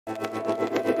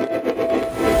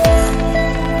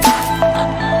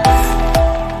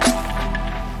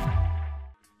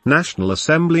National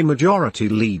Assembly Majority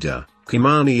Leader,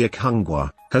 Kimani Ichung'wah,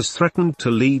 has threatened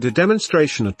to lead a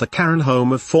demonstration at the Karen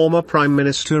home of former Prime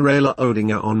Minister Raila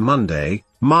Odinga on Monday,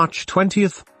 March 20.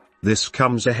 This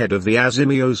comes ahead of the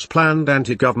Azimio's planned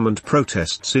anti-government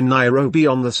protests in Nairobi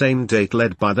on the same date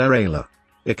led by the Raila.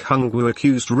 Ichung'wah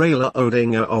accused Raila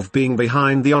Odinga of being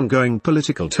behind the ongoing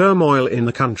political turmoil in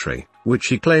the country, which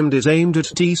he claimed is aimed at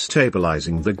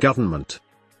destabilizing the government.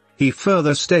 He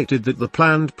further stated that the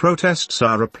planned protests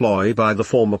are a ploy by the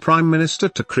former Prime Minister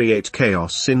to create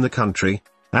chaos in the country,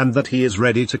 and that he is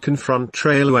ready to confront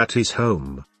Raila at his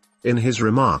home. In his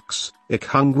remarks,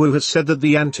 Ichung'wah has said that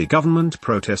the anti-government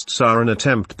protests are an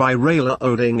attempt by Raila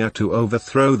Odinga to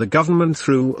overthrow the government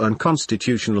through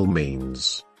unconstitutional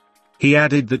means. He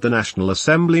added that the National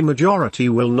Assembly majority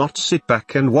will not sit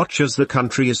back and watch as the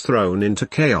country is thrown into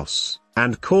chaos,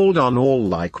 and called on all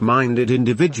like-minded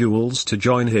individuals to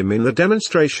join him in the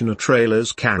demonstration at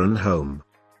Raila's Karen home.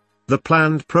 The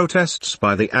planned protests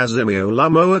by the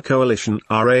Azimio-la-Umoja coalition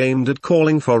are aimed at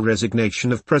calling for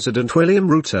resignation of President William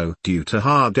Ruto due to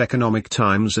hard economic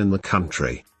times in the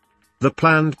country. The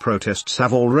planned protests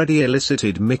have already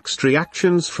elicited mixed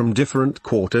reactions from different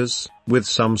quarters, with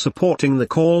some supporting the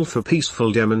call for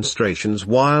peaceful demonstrations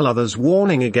while others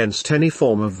warning against any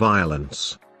form of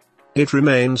violence. It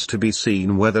remains to be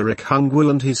seen whether Ichung'wah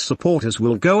and his supporters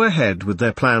will go ahead with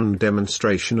their planned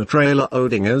demonstration at Raila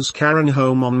Odinga's Karen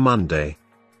home on Monday.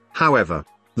 However,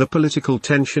 the political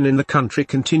tension in the country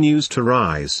continues to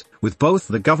rise, with both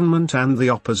the government and the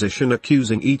opposition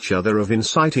accusing each other of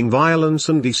inciting violence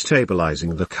and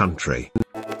destabilizing the country.